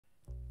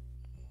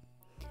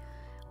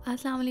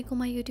Assalamu alaikum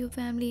my YouTube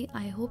family.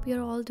 I hope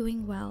you're all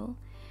doing well.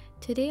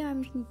 Today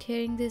I'm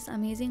sharing this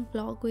amazing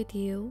vlog with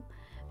you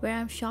where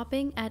I'm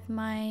shopping at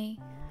my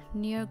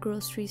near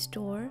grocery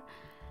store,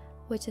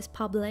 which is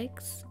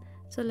Publix.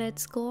 So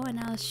let's go and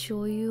I'll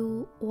show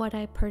you what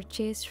I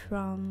purchased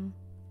from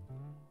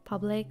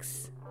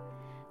Publix.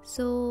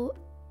 So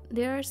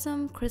there are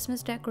some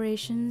Christmas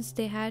decorations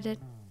they had it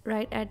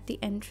right at the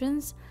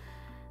entrance.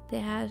 They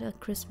had a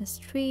Christmas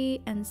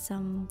tree and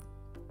some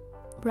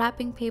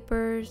wrapping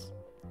papers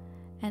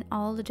and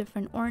all the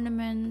different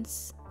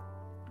ornaments.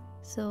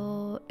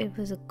 So it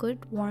was a good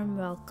warm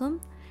welcome.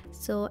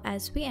 So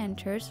as we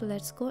enter, so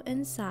let's go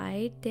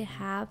inside. They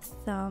have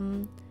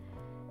some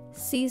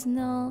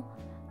seasonal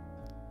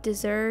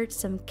desserts,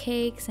 some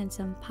cakes and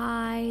some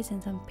pies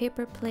and some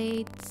paper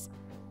plates.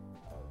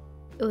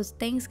 It was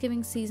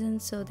Thanksgiving season,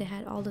 so they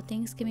had all the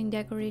Thanksgiving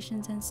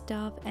decorations and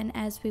stuff. And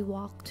as we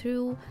walk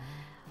through,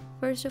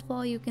 first of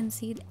all, you can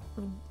see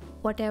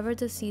whatever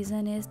the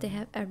season is, they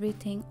have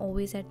everything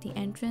always at the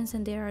entrance,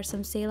 and there are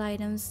some sale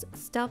items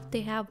stuff.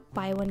 They have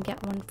buy one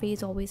get one free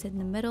is always in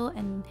the middle,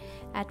 and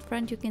at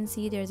front you can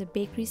see there's a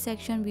bakery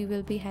section. We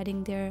will be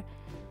heading there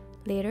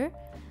later.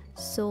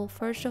 So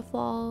first of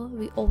all,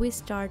 we always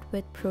start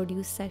with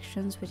produce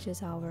sections, which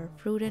is our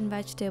fruit and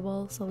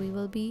vegetables. So we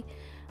will be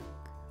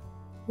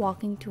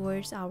walking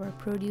towards our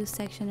produce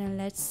section and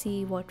let's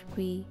see what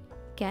we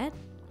get.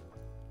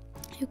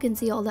 You can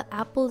see all the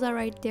apples are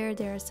right there.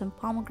 There are some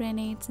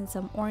pomegranates and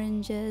some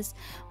oranges,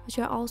 which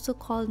are also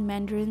called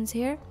mandarins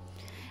here.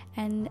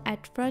 And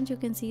at front you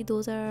can see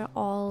those are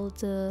all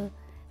the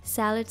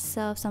salad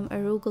stuff, some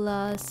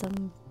arugula,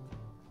 some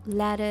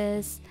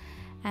lettuce,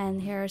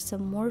 and here are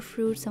some more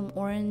fruit, some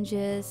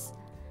oranges.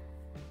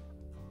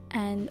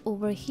 And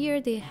over here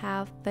they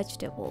have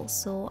vegetables.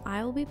 So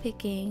I will be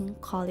picking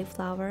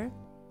cauliflower.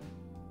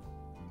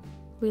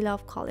 We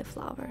love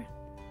cauliflower.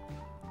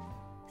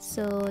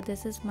 So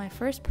this is my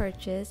first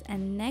purchase,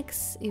 and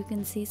next you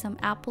can see some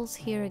apples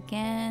here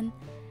again,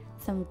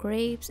 some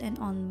grapes, and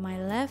on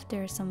my left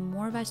there are some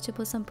more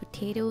vegetables, some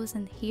potatoes,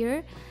 and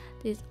here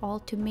there's all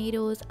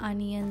tomatoes,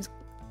 onions,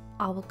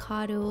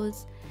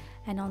 avocados,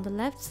 and on the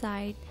left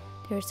side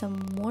there are some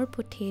more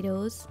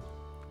potatoes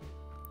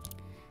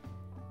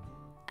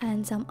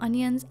and some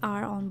onions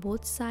are on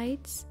both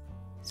sides.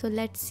 So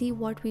let's see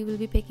what we will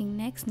be picking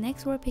next.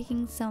 Next we're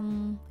picking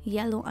some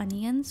yellow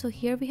onions. So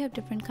here we have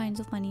different kinds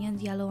of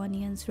onions: yellow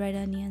onions, red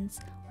onions,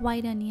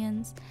 white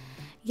onions.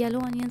 Yellow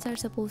onions are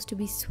supposed to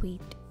be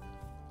sweet.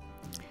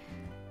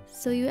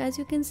 So as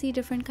you can see,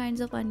 different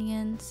kinds of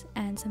onions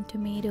and some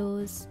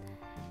tomatoes.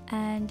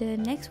 And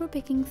next we're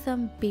picking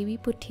some baby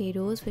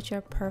potatoes, which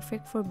are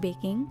perfect for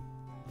baking.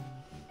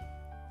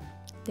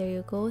 There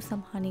you go,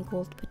 some honey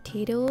gold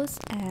potatoes,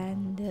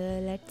 and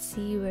let's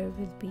see where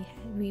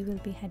we will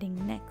be heading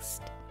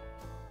next.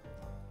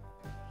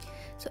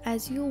 So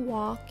as you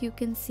walk, you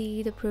can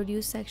see the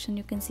produce section.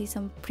 You can see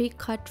some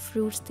pre-cut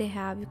fruits they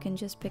have. You can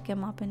just pick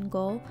them up and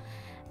go.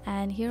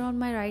 And here on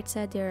my right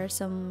side there are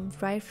some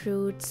dry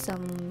fruits,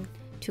 some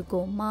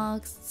to-go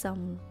mugs,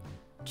 some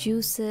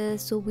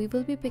juices. So we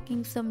will be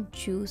picking some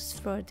juice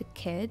for the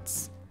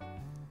kids.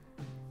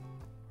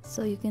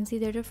 So you can see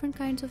there are different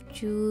kinds of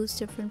juice,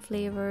 different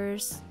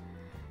flavors.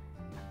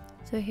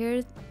 So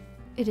here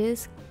it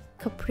is.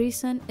 Capri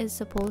Sun is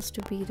supposed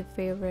to be the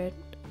favorite.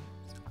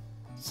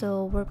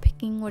 So we're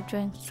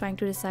trying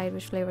to decide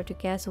which flavor to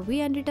get. So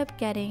we ended up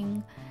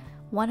getting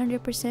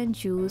 100%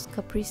 juice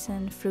Capri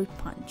Sun fruit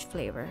punch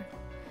flavor.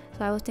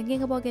 So I was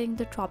thinking about getting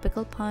the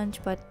tropical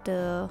punch, but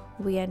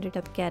we ended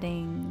up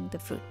getting the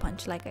fruit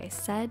punch, like I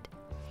said.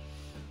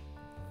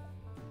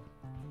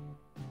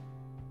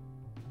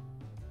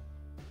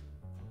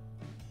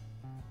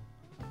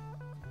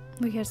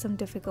 We had some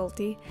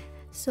difficulty,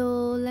 so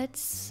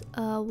let's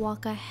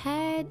walk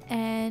ahead,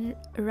 and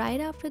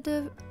right after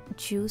the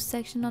juice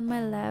section on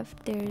my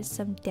left there is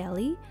some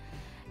deli.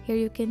 Here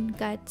you can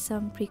get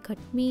some pre-cut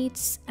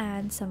meats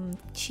and some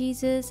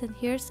cheeses, and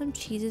here's some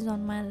cheeses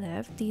on my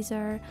left. These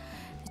are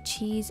the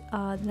cheese,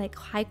 like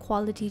high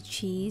quality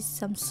cheese,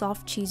 some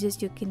soft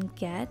cheeses you can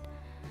get,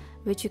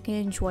 which you can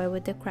enjoy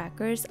with the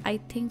crackers. I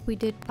think we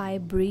did buy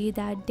brie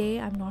that day.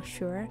 I'm not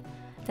sure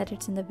that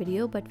it's in the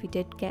video, but we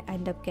did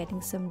end up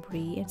getting some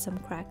brie and some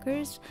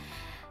crackers.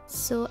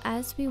 So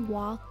as we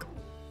walk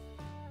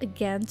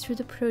again through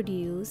the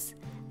produce,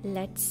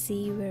 let's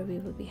see where we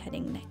will be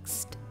heading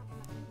next.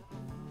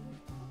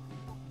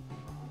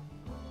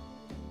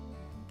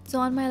 So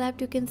on my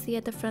left you can see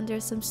at the front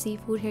there's some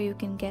seafood. Here you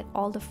can get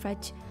all the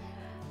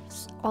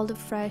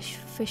fresh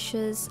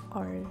fishes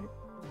or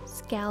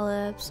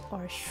scallops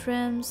or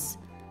shrimps,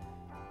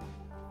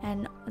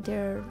 and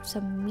there are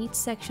some meat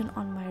section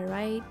on my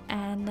right.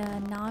 And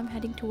now I'm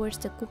heading towards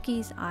the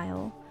cookies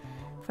aisle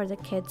for the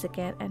kids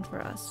again, and for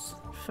us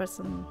for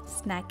some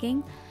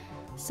snacking.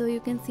 So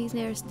you can see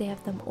they have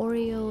some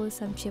Oreos,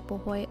 some Chip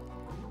Ahoy,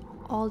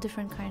 all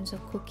different kinds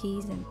of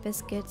cookies and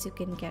biscuits you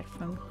can get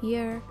from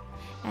here.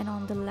 and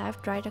on the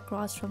left, right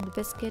across from the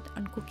biscuit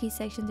and cookie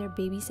section, their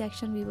baby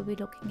section, we will be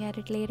looking at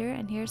it later.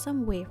 And here's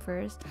some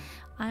wafers.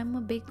 I'm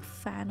a big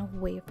fan of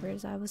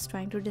wafers. I was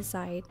trying to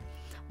decide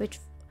which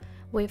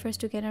wafers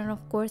to get, and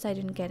of course I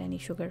didn't get any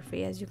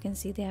sugar-free. As you can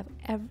see, they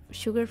have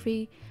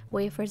sugar-free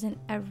wafers in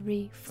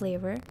every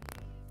flavor,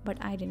 but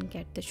I didn't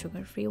get the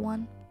sugar-free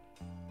one.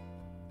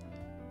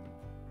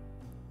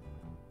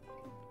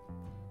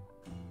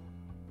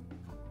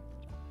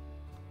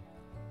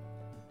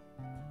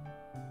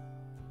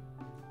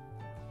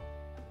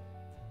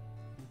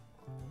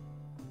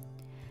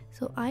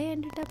 So I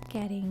ended up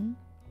getting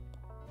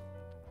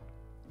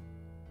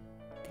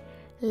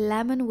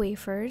lemon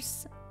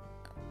wafers.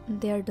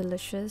 They're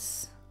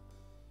delicious.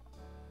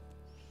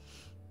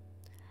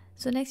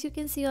 So next, you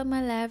can see on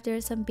my left,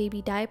 there's some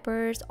baby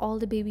diapers. All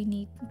the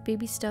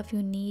baby stuff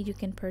you need, you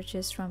can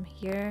purchase from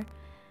here,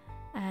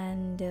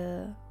 and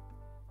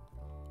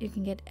you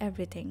can get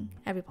everything,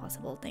 every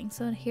possible thing.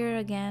 So here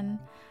again,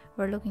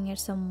 we're looking at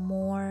some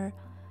more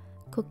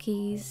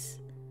cookies.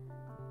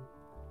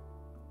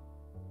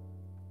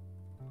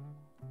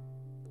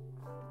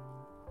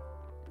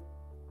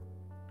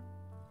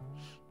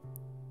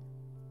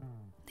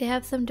 They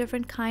have some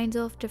different kinds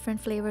of different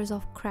flavors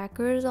of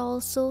crackers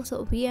also.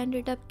 So we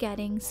ended up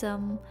getting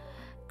some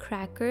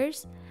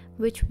crackers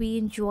which we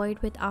enjoyed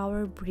with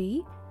our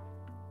brie.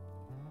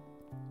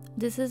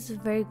 This is a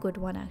very good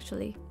one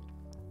actually.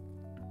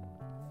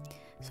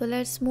 So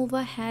let's move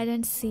ahead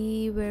and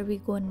see where we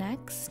go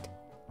next.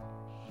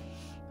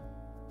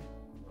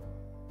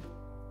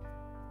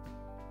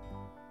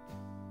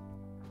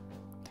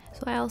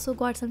 So I also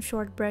got some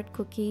shortbread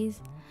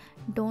cookies.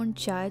 Don't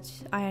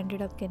judge, I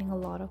ended up getting a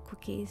lot of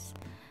cookies,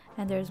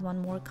 and there's one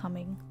more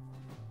coming.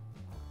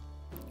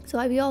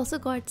 So we also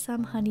got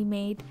some honey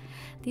made.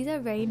 These are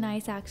very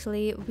nice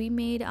actually. We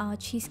made a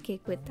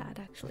cheesecake with that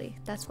actually.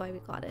 That's why we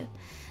got it.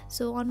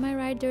 So on my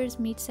right, there's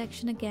meat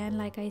section again.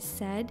 Like I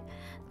said,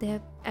 they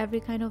have every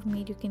kind of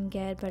meat you can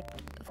get,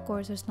 but of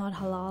course it's not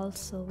halal,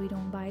 so we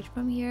don't buy it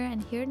from here.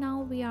 And here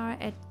now we are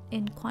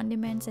in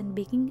condiments and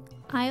baking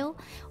aisle.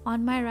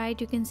 On my right,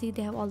 you can see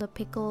they have all the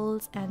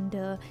pickles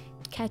and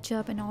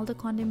ketchup and all the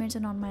condiments,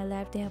 and on my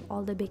left they have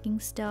all the baking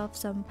stuff,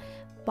 some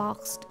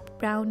boxed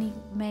brownie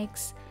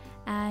mix,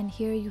 and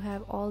here you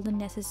have all the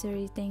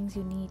necessary things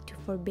you need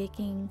for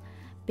baking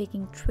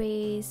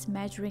trays,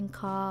 measuring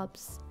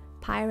cups,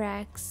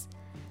 Pyrex,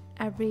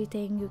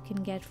 everything you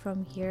can get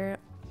from here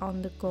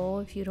on the go.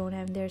 If you don't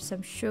have, there's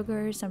some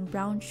sugar, some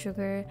brown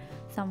sugar,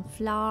 some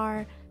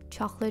flour,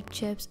 chocolate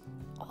chips,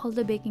 all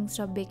the baking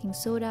stuff, baking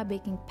soda,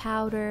 baking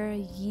powder,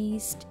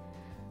 yeast,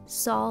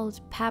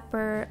 salt,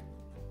 pepper,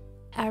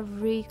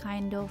 every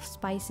kind of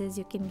spices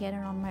you can get.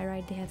 And on my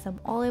right they have some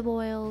olive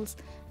oils,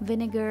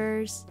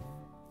 vinegars,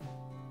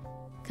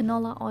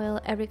 canola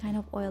oil, every kind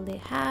of oil they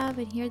have.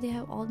 And here they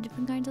have all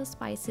different kinds of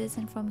spices.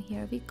 And from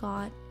here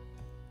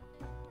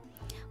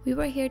we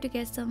were here to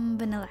get some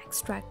vanilla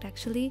extract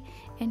actually,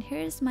 and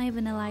here's my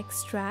vanilla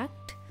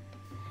extract.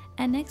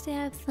 And next they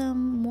have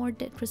some more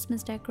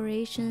Christmas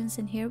decorations,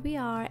 and here we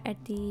are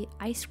at the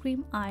ice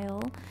cream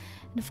aisle.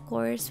 And of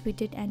course we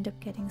did end up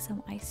getting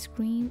some ice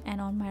cream.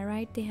 And on my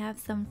right they have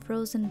some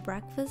frozen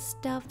breakfast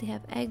stuff. They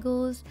have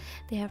Eggos,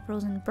 they have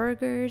frozen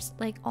burgers,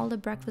 like all the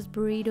breakfast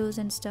burritos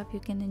and stuff you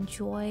can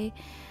enjoy.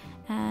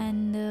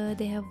 And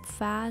they have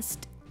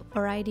vast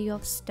variety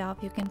of stuff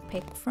you can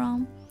pick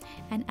from.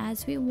 And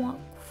as we walk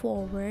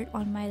forward,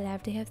 on my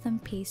left they have some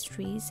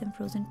pastries, some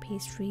frozen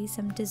pastries,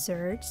 some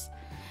desserts,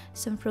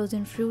 some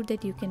frozen fruit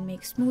that you can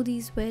make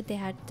smoothies with. They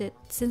had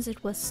since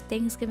it was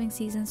Thanksgiving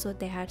season, so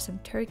they had some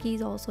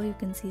turkeys also. You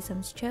can see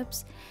some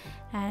chips,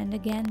 and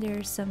again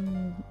there's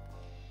some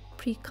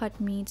pre-cut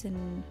meats,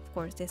 and of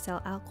course they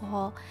sell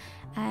alcohol.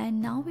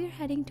 And now we're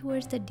heading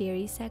towards the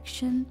dairy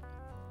section.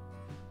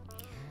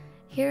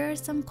 Here are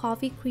some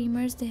coffee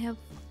creamers. They have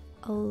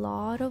a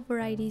lot of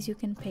varieties you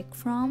can pick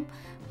from,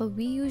 but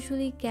we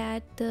usually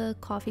get the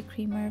coffee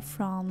creamer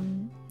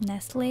from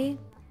Nestle,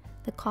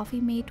 the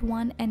Coffee Mate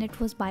one, and it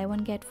was buy one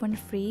get one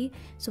free,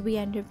 so we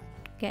ended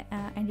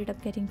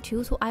up getting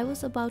two. So I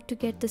was about to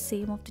get the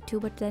same of the two,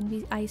 but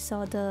then I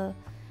saw the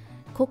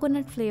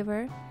coconut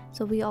flavor,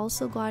 so we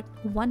also got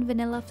one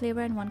vanilla flavor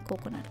and one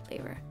coconut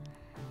flavor.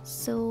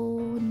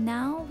 So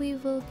now we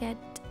will get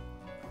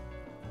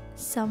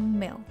some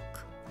milk.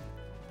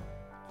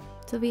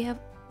 So they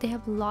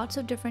have lots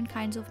of different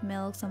kinds of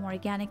milk, some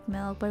organic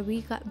milk, but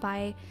we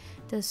buy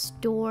the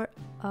store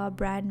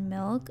brand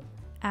milk,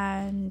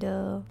 and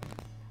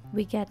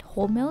we get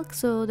whole milk.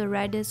 So the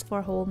red is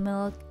for whole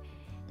milk,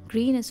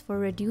 green is for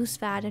reduced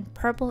fat, and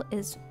purple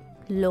is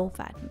low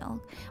fat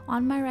milk.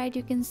 On my right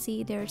you can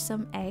see there's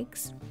some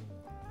eggs,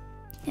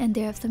 and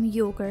they have some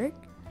yogurt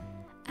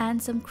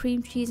and some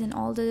cream cheese and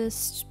all the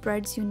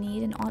spreads you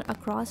need. And all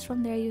across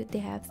from there they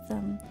have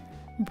some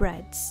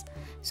breads.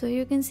 So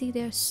you can see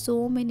there are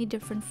so many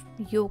different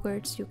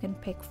yogurts you can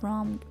pick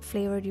from: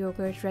 flavored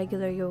yogurt,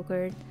 regular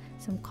yogurt,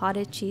 some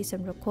cottage cheese,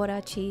 some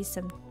ricotta cheese,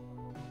 some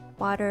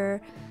butter,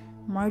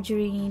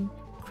 margarine,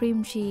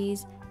 cream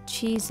cheese,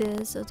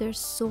 cheeses. So there's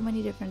so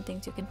many different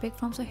things you can pick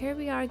from. So here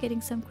we are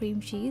getting some cream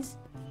cheese.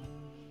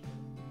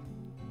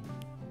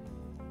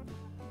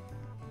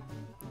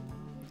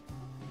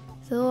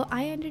 So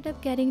I ended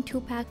up getting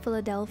 2-pack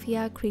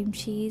Philadelphia cream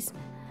cheese,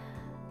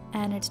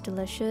 and it's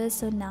delicious.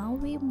 So now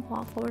we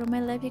walk forward. On my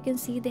left, you can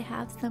see they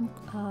have some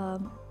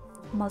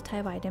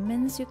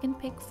multivitamins you can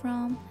pick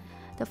from.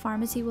 The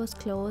pharmacy was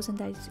closed, and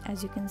that,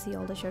 as you can see,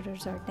 all the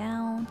shutters are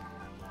down.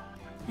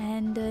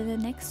 And the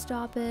next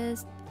stop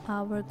is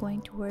we're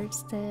going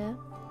towards the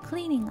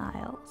cleaning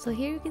aisle. So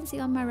here you can see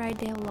on my right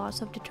they have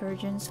lots of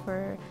detergents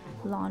for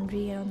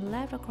laundry, and on the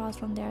left across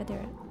from there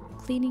are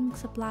cleaning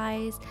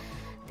supplies.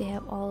 They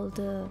have all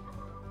the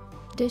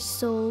dish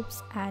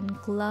soaps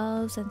and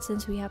gloves, and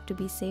since we have to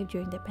be safe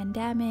during the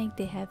pandemic,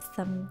 they have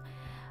some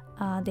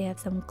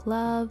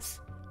gloves,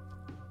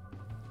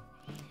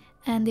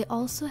 and they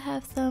also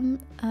have some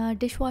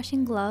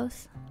dishwashing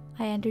gloves.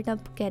 I ended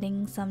up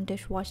getting some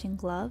dishwashing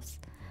gloves,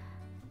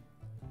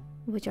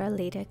 which are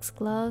latex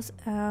gloves.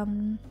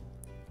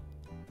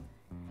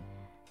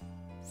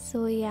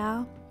 So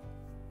yeah.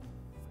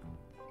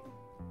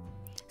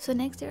 So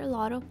next, there are a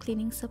lot of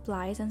cleaning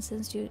supplies, and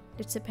since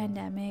it's a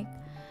pandemic,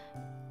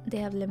 they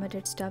have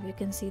limited stuff. You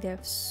can see they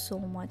have so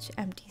much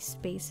empty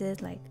spaces,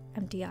 like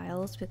empty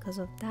aisles because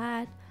of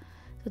that.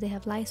 So they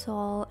have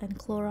Lysol and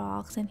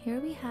Clorox, and here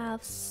we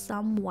have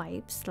some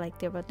wipes, like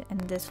they were, and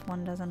this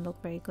one doesn't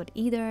look very good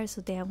either, so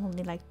they have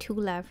only like 2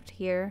 left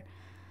here.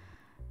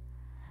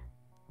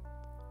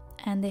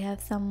 And they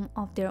have some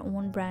of their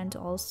own brands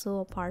also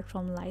apart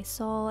from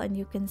Lysol, and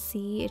you can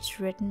see it's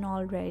written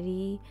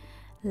already,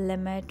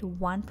 limit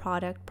 1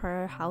 product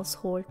per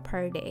household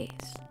per day.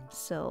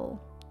 So,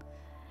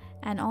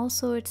 and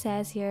also it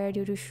says here,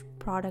 due to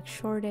product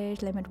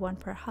shortage, limit 1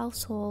 per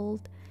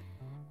household.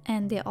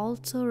 And they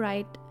also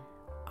write,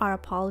 our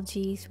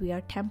apologies, we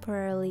are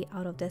temporarily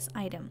out of this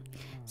item.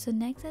 So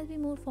next, as we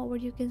move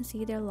forward, you can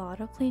see there are a lot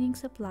of cleaning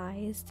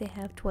supplies. They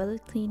have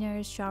toilet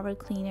cleaners, shower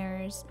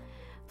cleaners,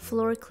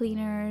 floor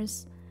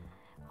cleaners,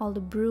 all the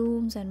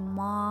brooms and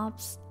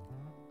mops,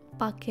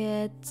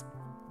 buckets,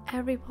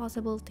 every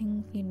possible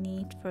thing you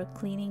need for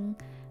cleaning.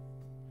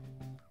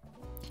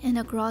 And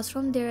across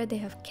from there they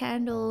have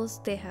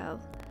candles, they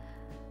have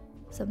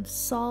some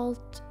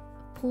salt,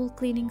 pool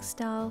cleaning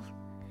stuff.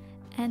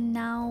 And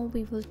now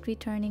we will be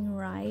turning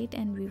right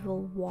and we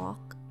will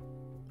walk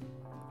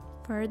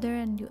further,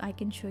 and I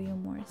can show you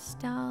more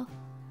stuff.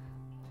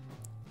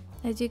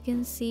 As you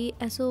can see,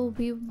 so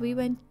we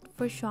went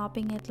for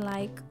shopping at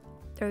like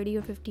 30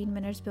 or 15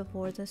 minutes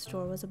before the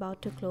store was about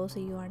to close,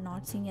 so you are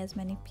not seeing as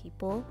many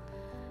people,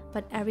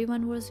 but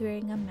everyone was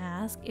wearing a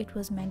mask. It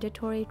was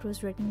mandatory. It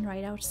was written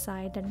right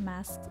outside that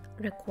masks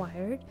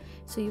required,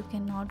 so you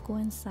cannot go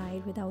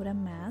inside without a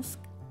mask.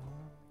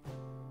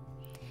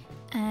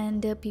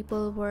 And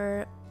people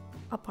were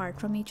apart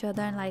from each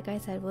other, and like I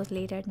said, it was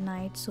late at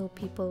night, so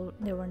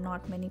there were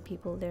not many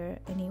people there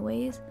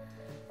anyways,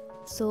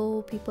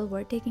 so people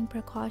were taking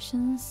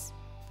precautions.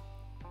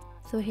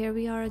 So here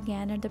we are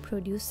again at the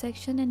produce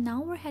section, and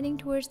now we're heading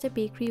towards the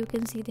bakery. You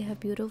can see they have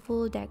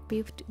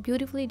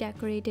beautifully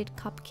decorated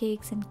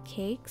cupcakes and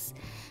cakes.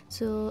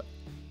 So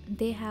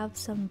they have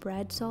some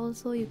breads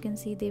also. You can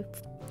see they've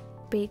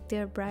baked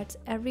their breads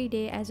every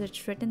day, as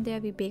it's written there,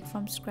 we bake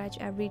from scratch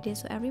every day.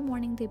 So every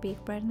morning they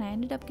bake bread, and I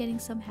ended up getting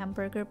some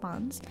hamburger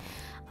buns.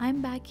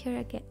 I'm back here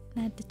again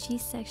at the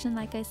cheese section.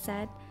 Like I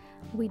said,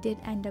 we did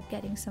end up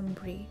getting some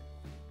brie.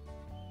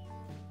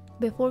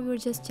 Before we were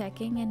just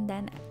checking, and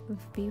then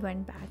we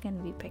went back and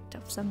we picked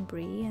up some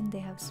brie, and they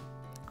have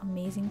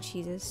amazing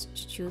cheeses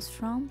to choose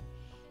from.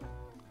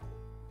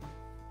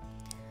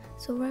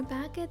 So we're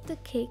back at the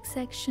cake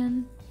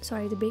section,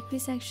 the bakery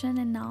section,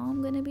 and now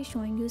I'm going to be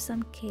showing you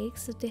some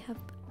cakes. So they have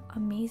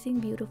amazing,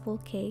 beautiful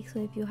cakes. So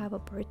if you have a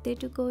birthday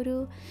to go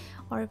to,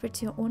 or if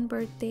it's your own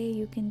birthday,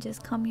 you can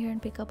just come here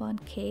and pick up on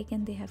cake,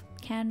 and they have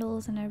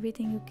candles and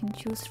everything you can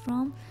choose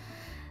from.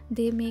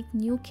 They make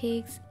new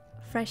cakes,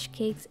 fresh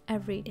cakes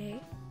every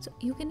day. So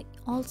you can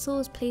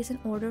also place an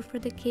order for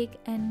the cake,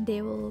 and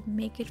they will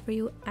make it for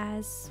you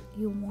as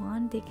you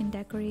want. They can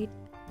decorate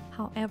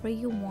however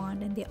you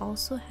want, and they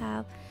also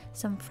have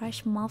some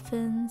fresh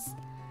muffins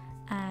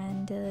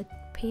and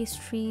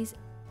pastries,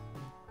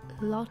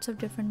 lots of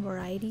different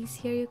varieties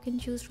here you can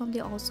choose from. They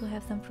also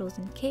have some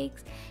frozen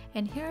cakes,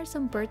 and here are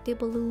some birthday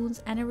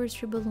balloons,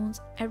 anniversary balloons,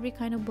 every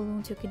kind of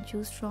balloons you can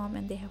choose from.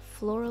 And they have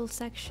floral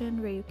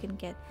section where you can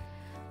get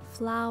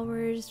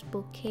flowers,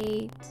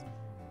 bouquets,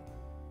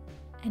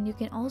 and you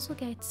can also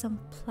get some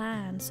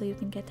plants. So you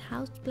can get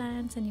house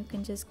plants, and you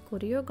can just go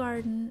to your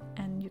garden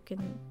and you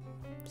can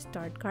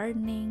start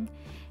gardening.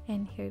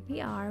 And here we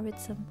are with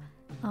some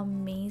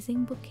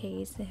amazing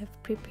bouquets they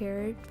have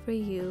prepared for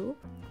you,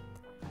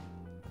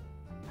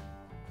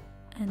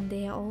 and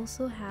they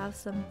also have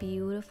some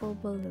beautiful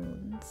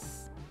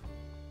balloons.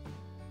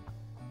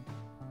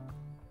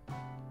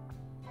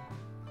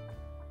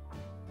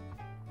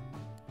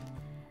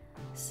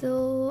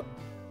 So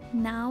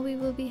now we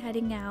will be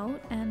heading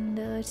out, and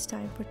it's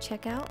time for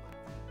checkout.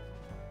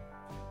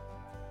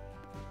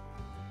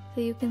 So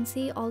you can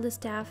see all the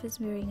staff is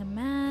wearing a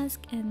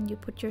mask, and you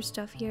put your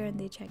stuff here and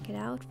they check it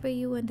out for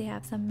you, and they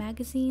have some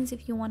magazines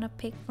if you want to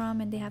pick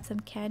from, and they have some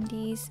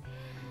candies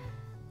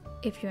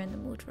if you're in the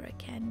mood for a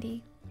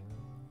candy.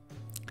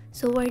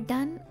 So we're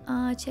done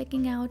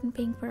checking out and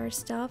paying for our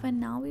stuff, and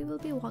now we will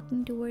be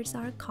walking towards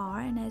our car.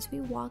 And as we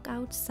walk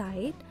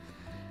outside,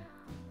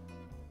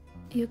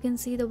 you can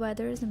see the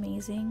weather is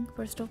amazing,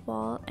 first of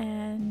all,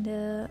 and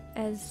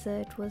as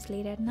it was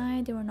late at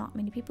night, there were not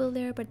many people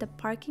there, but the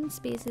parking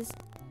space is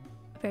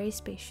very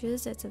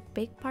spacious. It's a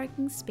big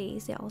parking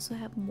space. They also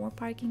have more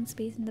parking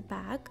space in the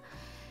back,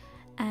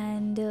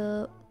 and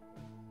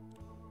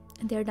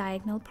they're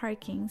diagonal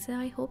parking. So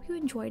I hope you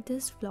enjoyed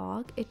this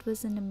vlog. It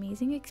was an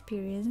amazing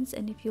experience,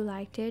 and if you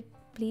liked it,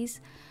 please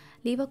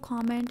leave a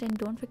comment and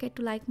don't forget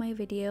to like my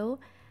video.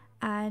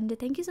 And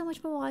thank you so much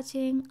for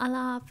watching.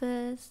 Allah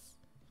Hafiz.